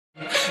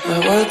My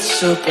world's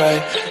so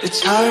bright,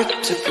 it's hard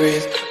to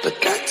breathe, but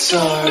that's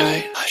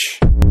alright. Hush.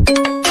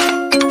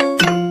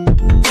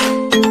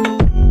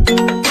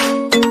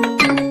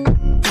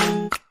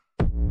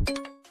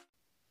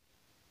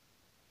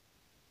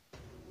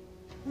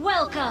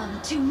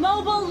 Welcome to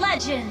Mobile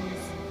Legends!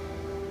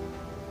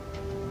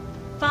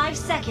 5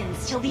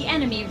 seconds till the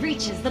enemy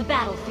reaches the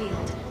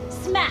battlefield.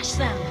 Smash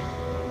them!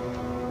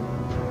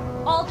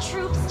 All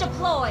troops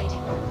deployed!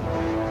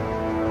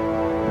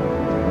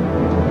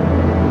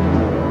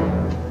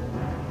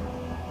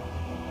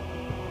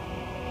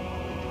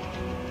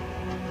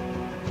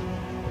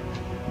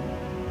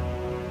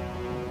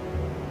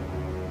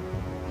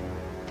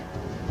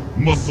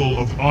 Muscle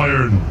of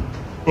iron,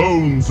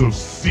 bones of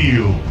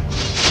steel.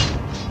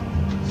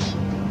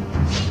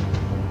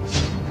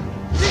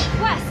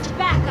 Request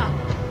backup!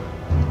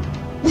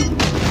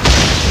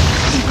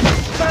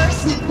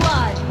 First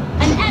blood!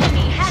 An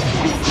enemy has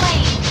been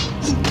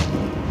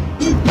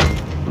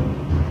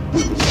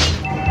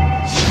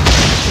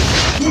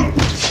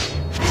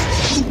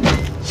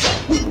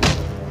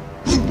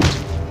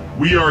slain!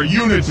 We are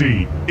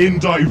unity in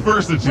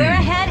diversity. We're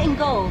ahead in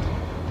gold.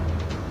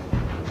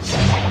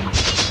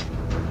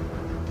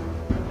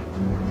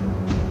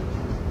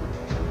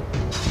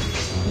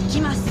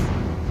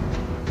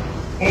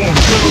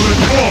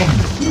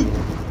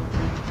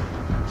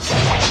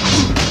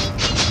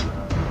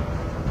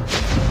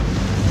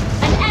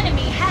 An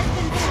enemy has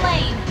been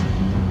slain.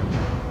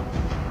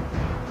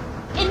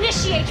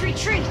 Initiate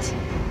retreat.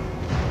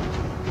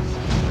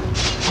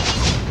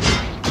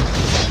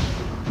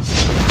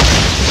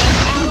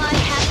 An ally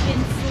has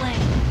been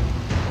slain.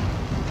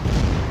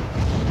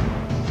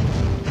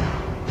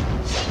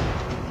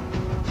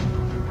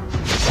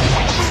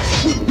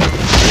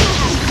 You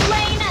have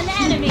slain an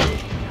enemy.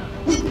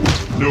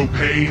 No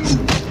pain,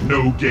 no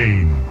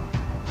gain.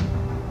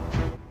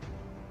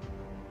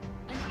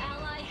 An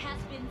ally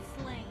has been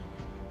slain.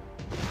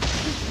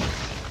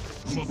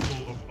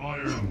 Muscle of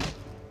iron,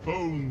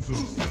 bones of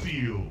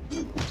steel.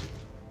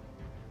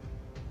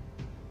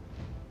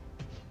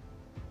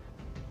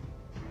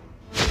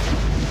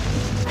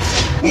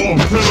 Bomb,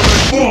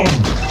 tenement, bomb!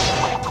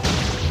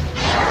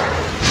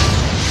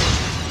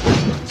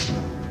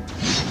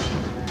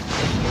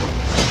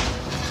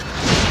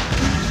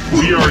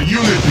 We are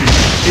unity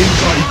in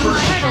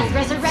diversity. Turtle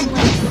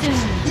resurrected soon.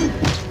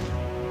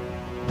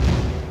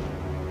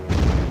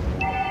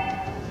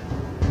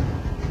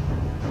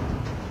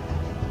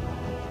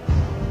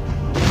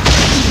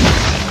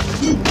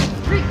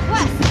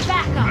 Request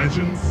backup.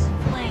 Legends,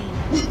 Slain.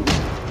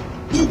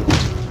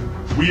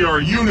 we are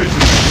unity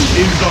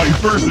in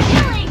diversity.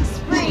 Killing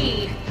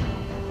spree.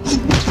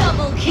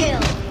 Double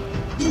kill.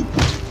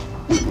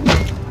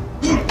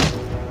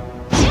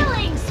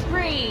 Killing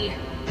spree.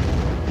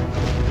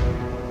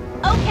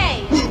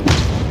 Okay.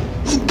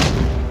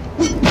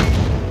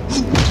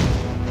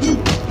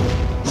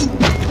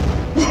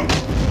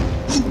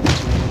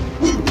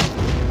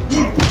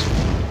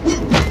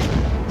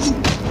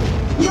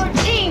 Your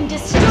team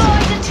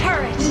destroyed the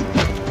turret.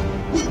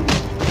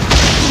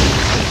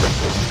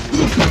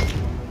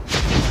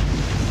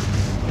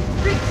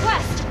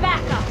 Request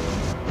backup.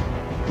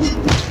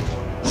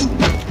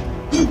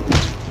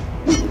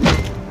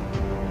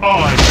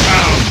 I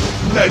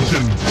am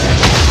legend.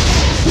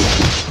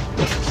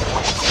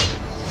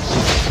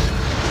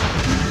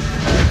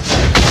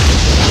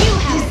 You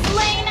have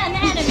slain an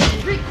enemy.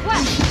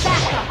 Request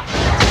backup.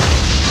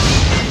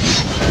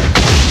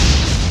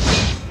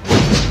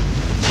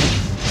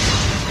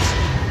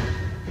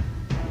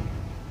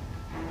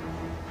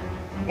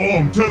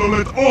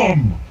 Telement,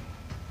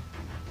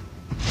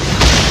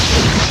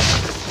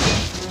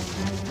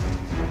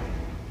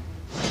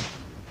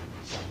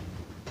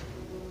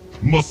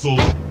 Muscle.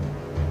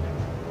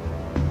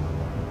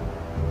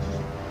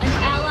 An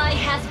ally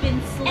has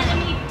been slain.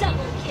 Enemy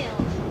double kill.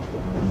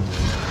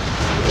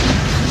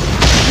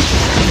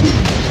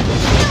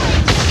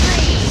 Killing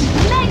spree.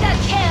 Mega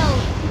kill.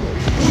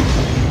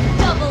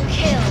 Double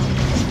kill.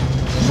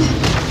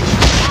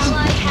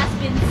 Ally has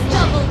been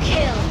double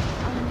kill.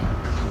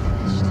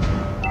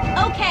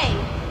 Okay.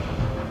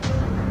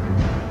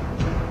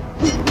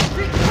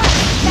 Request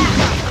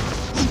backup.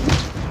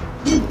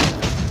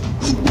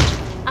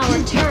 Our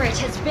turret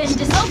has been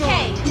destroyed.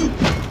 Okay.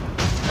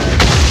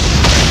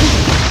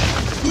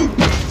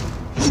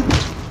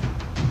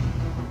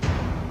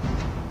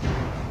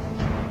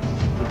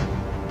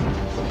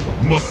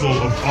 Muscle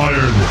of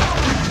iron,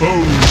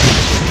 bones of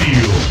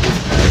steel.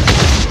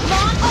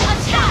 Launch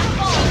attack!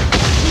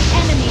 The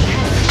enemy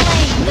has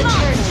slain the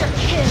monster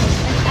kill.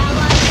 An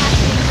ally has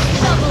been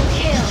double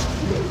kill.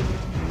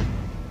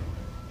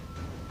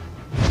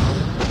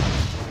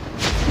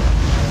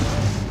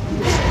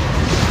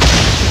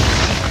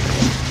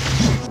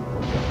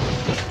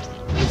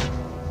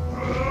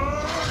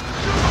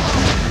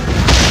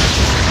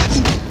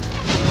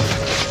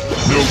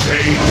 No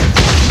pain,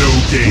 no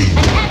gain.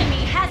 An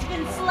enemy has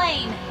been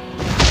slain.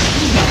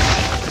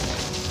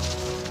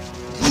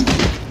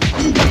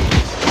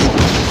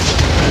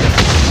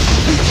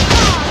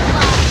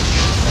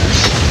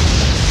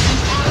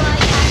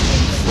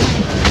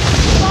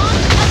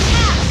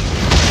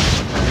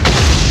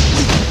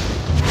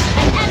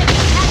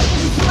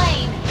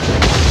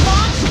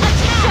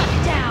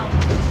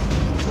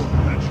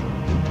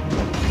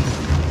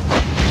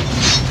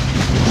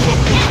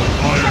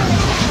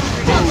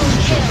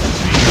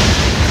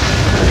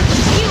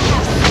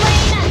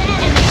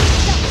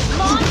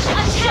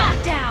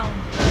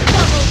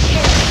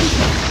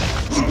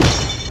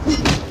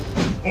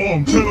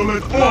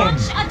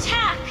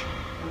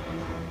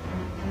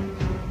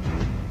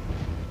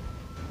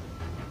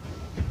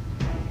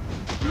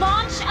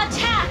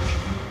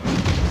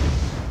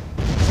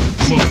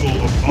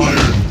 of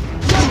iron.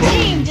 Your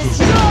team Bones of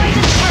destroyed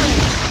the steel.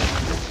 turret!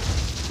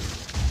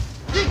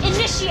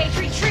 Initiate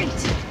retreat!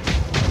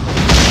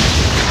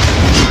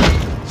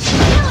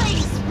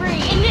 Killing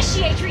spree!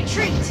 Initiate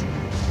retreat!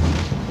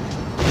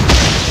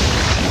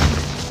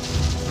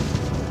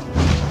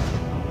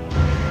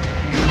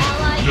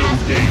 Ally No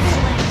has been gain.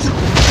 slain.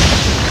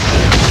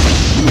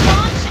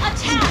 Launch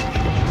attack!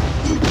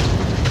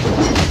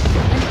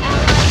 An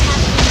ally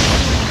has been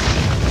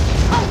slain.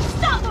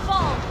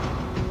 Unstoppable!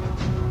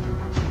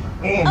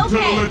 Okay.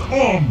 Telet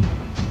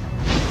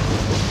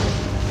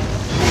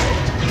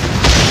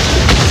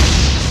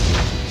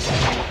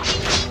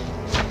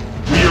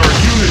We are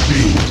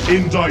unity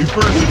in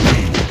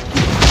diversity.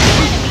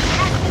 Enemy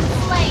has been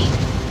slain.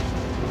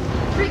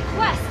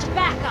 Request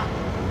backup.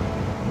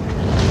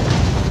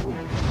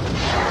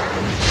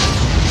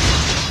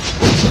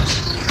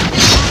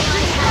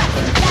 Ally has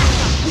been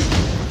backup.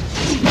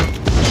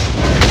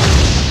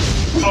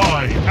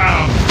 I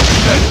am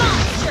legend.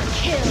 Monster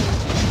kill.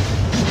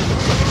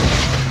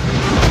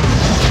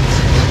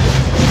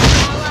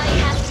 Ally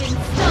has been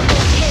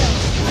double kill.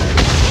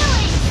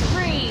 Killing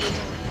spree.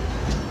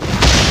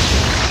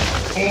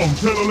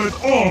 Telet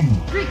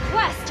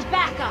Request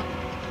backup.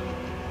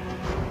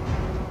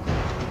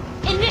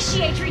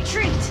 Initiate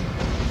retreat.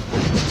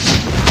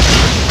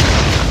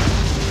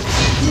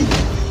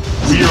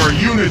 We are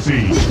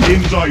unity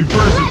in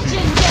diversity.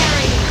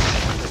 Legendary.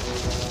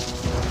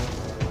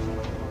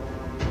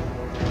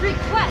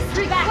 Request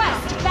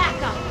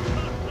backup.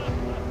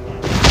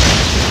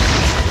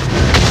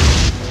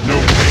 No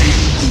pain,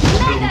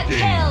 no Mega gain.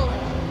 kill.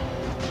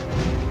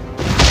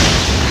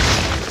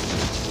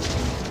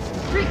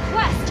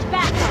 Request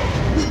backup.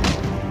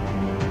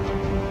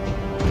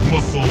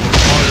 Muscle of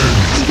iron,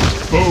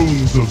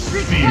 bones of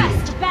steel.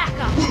 Request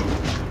backup.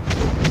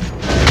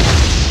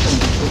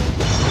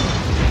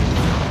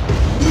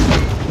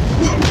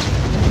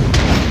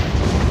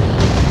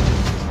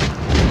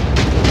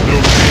 No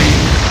pain,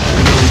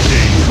 no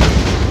gain.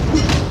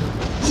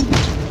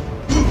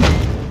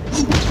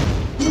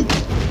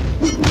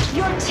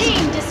 Your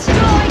team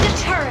destroyed a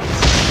turret.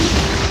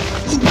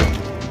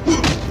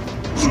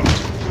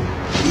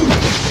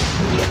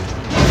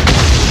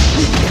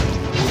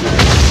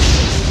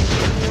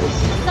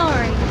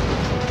 Sorry.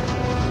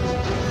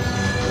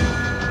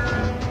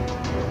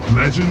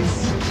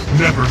 Legends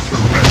never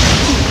surrender.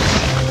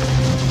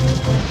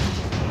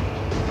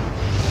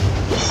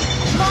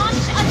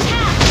 Launch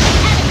attack.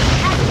 Enemy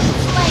has been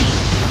slain.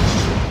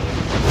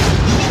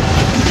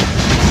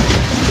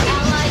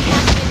 Ally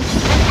has been.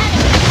 An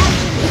enemy has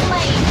been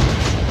slain.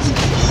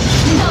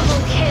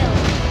 Double kill.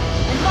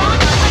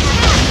 Launch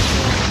attack.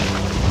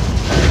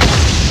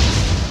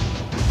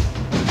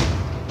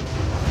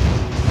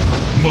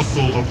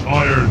 Muscle of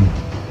iron,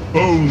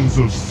 bones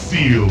of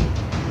steel.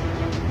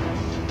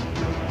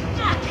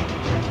 Attack.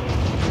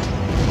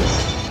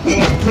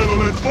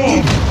 Telet